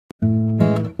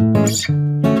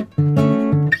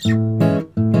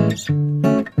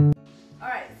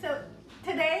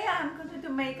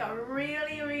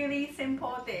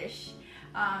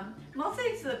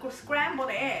is scrambled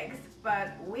eggs, but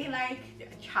we like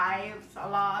chives a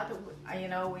lot. You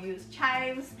know, we use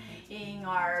chives in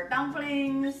our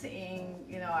dumplings,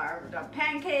 in our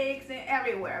pancakes, and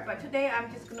everywhere. But today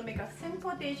I'm just gonna make a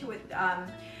simple dish with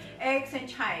eggs and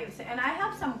chives. And I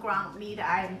have some ground meat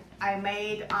I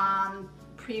made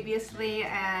previously,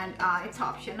 and it's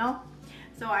optional.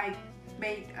 So I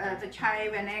made the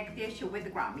chive and egg dish with the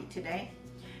ground meat today.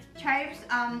 Chives,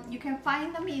 you can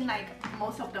find them in like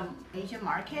most of the Asian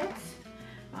markets.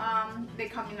 They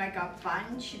come in like a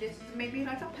bunch. This is maybe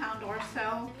like a pound or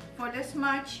so. For this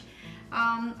much,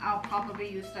 I'll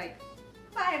probably use like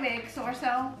 5 eggs or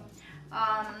so.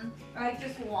 I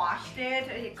just washed it.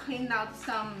 I cleaned out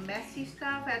some messy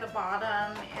stuff at the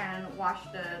bottom and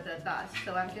washed the dust.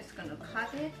 So I'm just gonna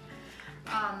cut it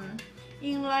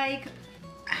in like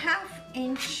 1/2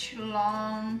 inch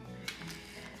long.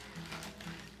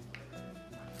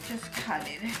 Just cut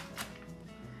it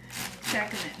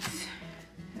segments.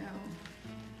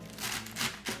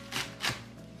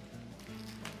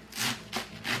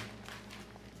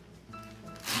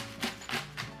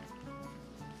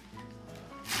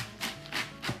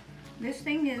 This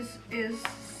thing is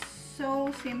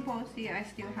so simple. See, I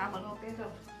still have a little bit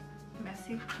of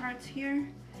messy parts here.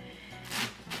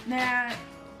 Now,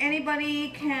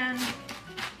 anybody can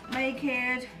make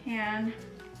it, and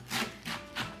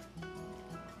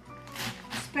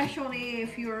especially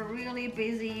if you're really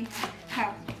busy,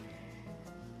 have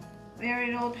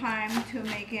very little time to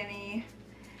make any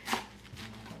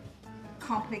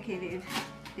complicated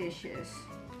dishes.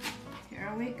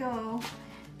 Here we go.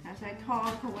 As I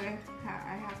talk,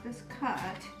 I have this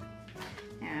cut,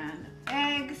 and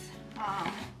eggs,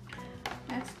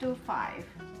 let's do 5.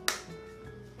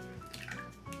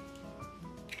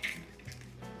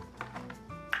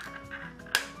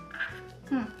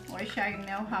 Wish I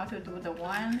know how to do the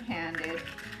one-handed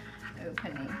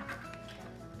opening.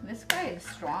 This guy is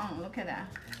strong, look at that.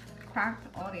 Cracked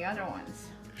all the other ones.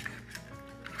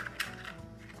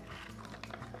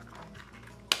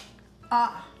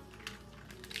 Ah!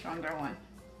 Stronger one.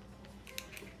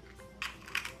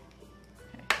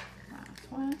 Okay,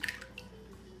 last one.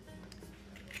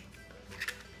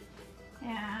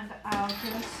 And I'll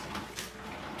just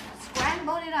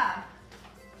scramble it up.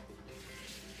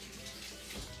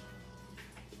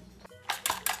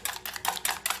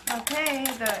 Okay,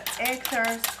 the eggs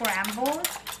are scrambled,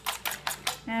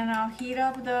 and I'll heat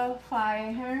up the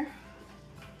fire,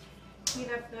 heat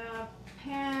up the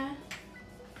pan,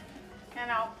 and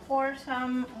I'll pour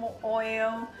some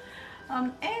oil.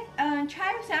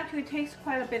 Chives actually takes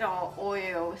quite a bit of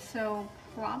oil, so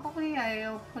probably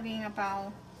I'll put in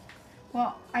about,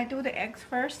 well, I do the eggs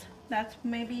first. That's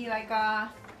maybe like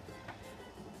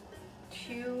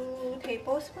 2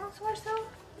 tablespoons or so.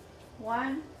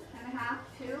 1.5,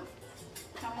 2,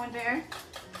 somewhere there.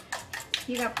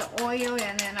 Heat up the oil,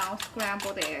 and then I'll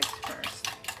scramble the eggs first.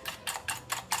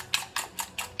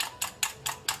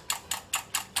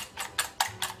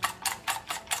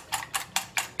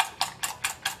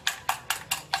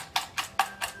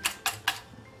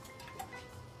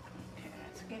 Okay,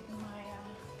 let's get my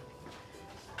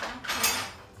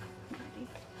ready.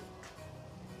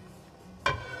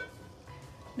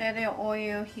 Let the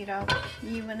oil heat up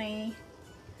evenly.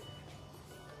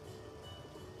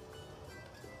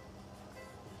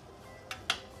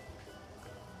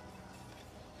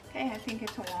 Okay, I think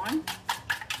it's warm.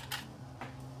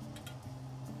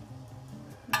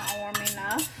 Not warm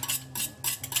enough.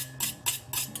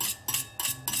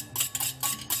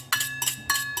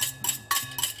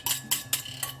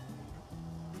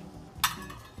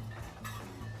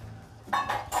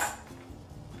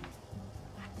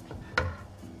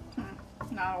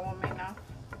 Not warm enough.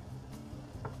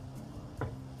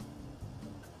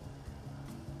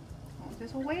 I'll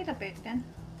just wait a bit, then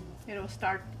it'll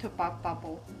start to pop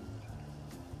bubble.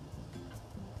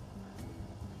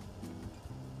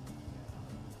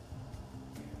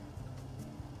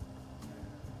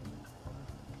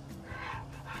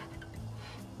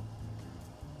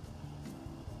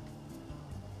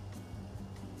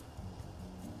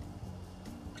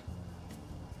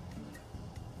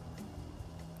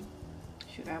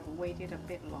 Should have waited a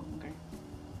bit longer.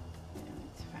 And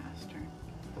it's faster.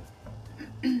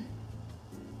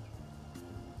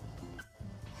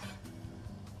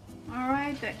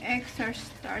 Alright, the eggs are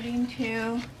starting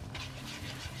to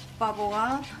bubble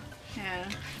up,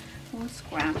 and we'll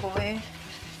scramble it.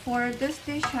 For this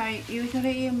dish, I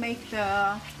usually make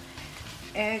the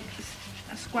eggs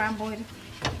scrambled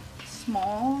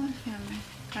small and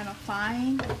kind of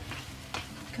fine,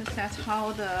 because that's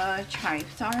how the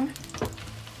chives are.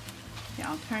 Okay,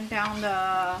 I'll turn down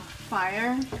the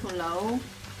fire to low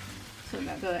so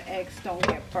that the eggs don't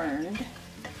get burned.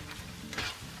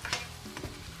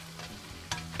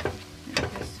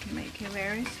 And just make it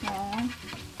very small.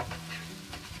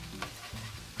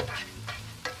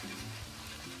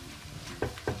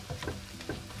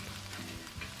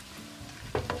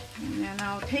 And then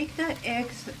I'll take the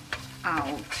eggs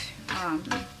out.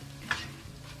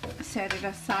 Set it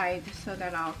aside so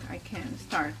that I can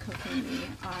start cooking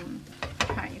the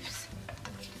chives.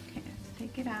 Okay, let's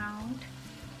take it out.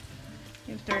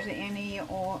 If there's any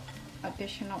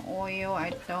additional oil,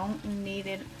 I don't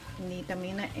need them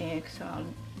in the egg, so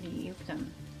I'll leave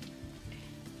them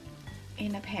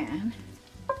in a pan.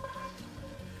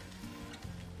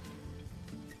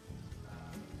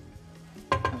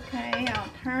 Okay, I'll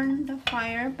turn the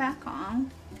fire back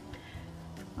on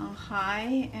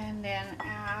high, and then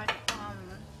add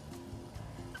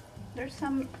there's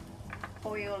some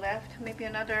oil left, maybe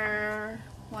another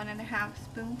 1.5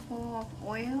 spoonful of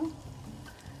oil.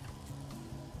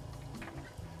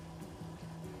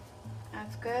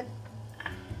 That's good.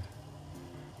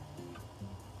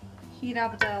 Heat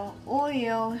up the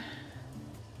oil.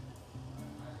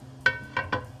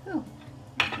 Oh,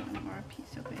 one more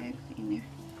piece of egg in there.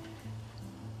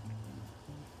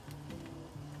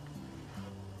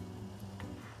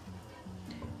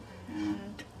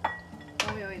 And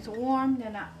oil is warm,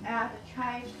 then I add the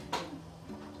chives.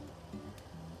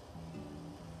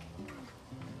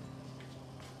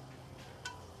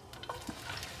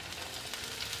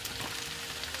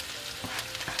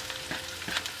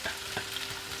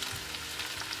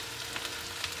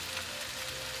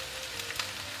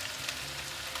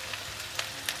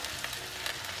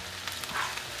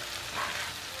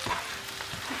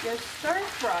 Just stir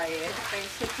fry it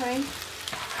basically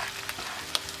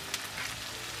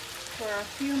for a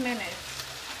few minutes.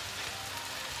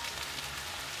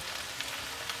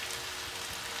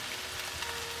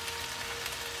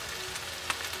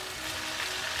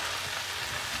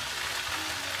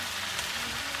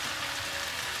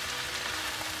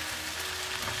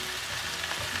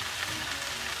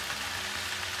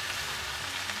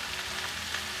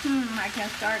 I can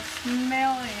start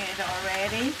smelling it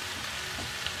already.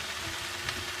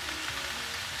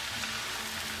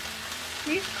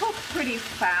 These cook pretty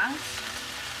fast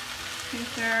since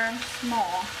they're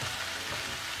small,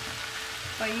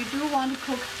 but you do want to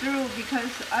cook through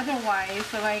because otherwise,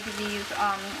 like these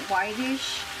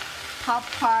whitish top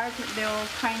part, they'll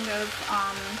kind of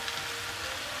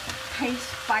taste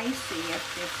spicy if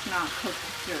it's not cooked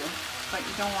through. But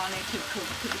you don't want it to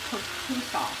cook too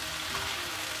soft.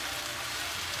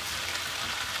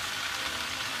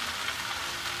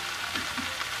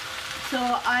 So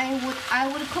I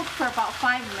would cook for about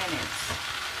 5 minutes.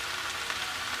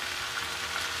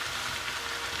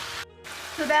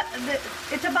 So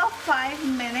it's about 5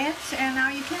 minutes, and now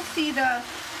you can see the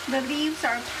leaves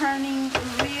are turning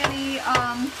really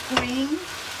green,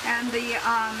 and the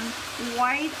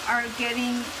white are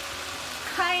getting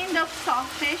kind of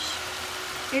softish.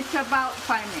 It's about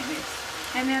 5 minutes,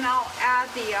 and then I'll add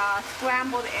the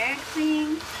scrambled eggs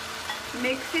in,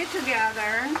 mix it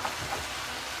together,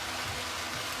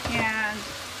 and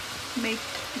make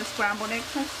the scrambled eggs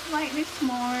slightly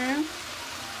smaller.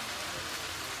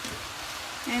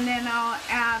 And then I'll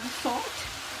add salt.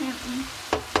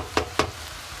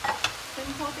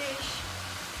 Simple dish.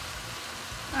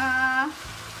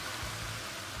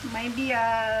 Maybe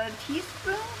a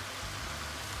teaspoon,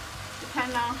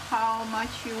 depending on how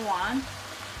much you want.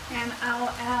 And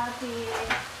I'll add the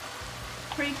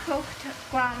pre-cooked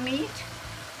ground meat.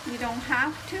 You don't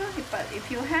have to, but if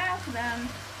you have, then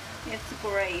it's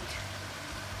great.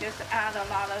 Just add a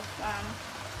lot of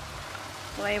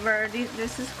flavor.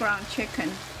 This is ground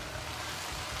chicken.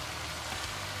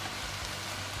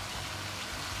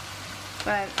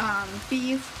 But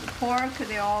beef, pork,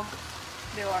 they're all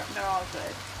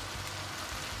good.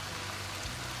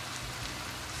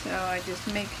 So I just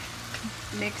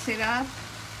mix it up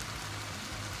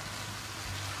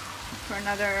for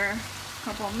another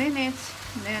couple minutes,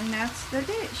 and then that's the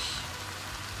dish.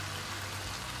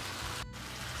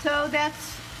 So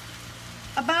that's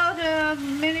about a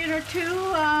minute or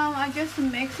two. I just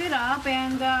mix it up,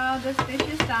 and this dish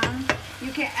is done.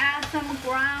 You can add some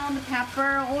ground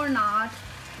pepper or not.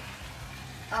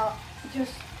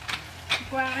 Just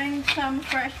grind some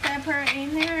fresh pepper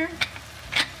in there.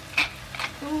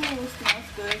 Ooh,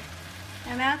 smells good.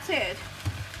 And that's it.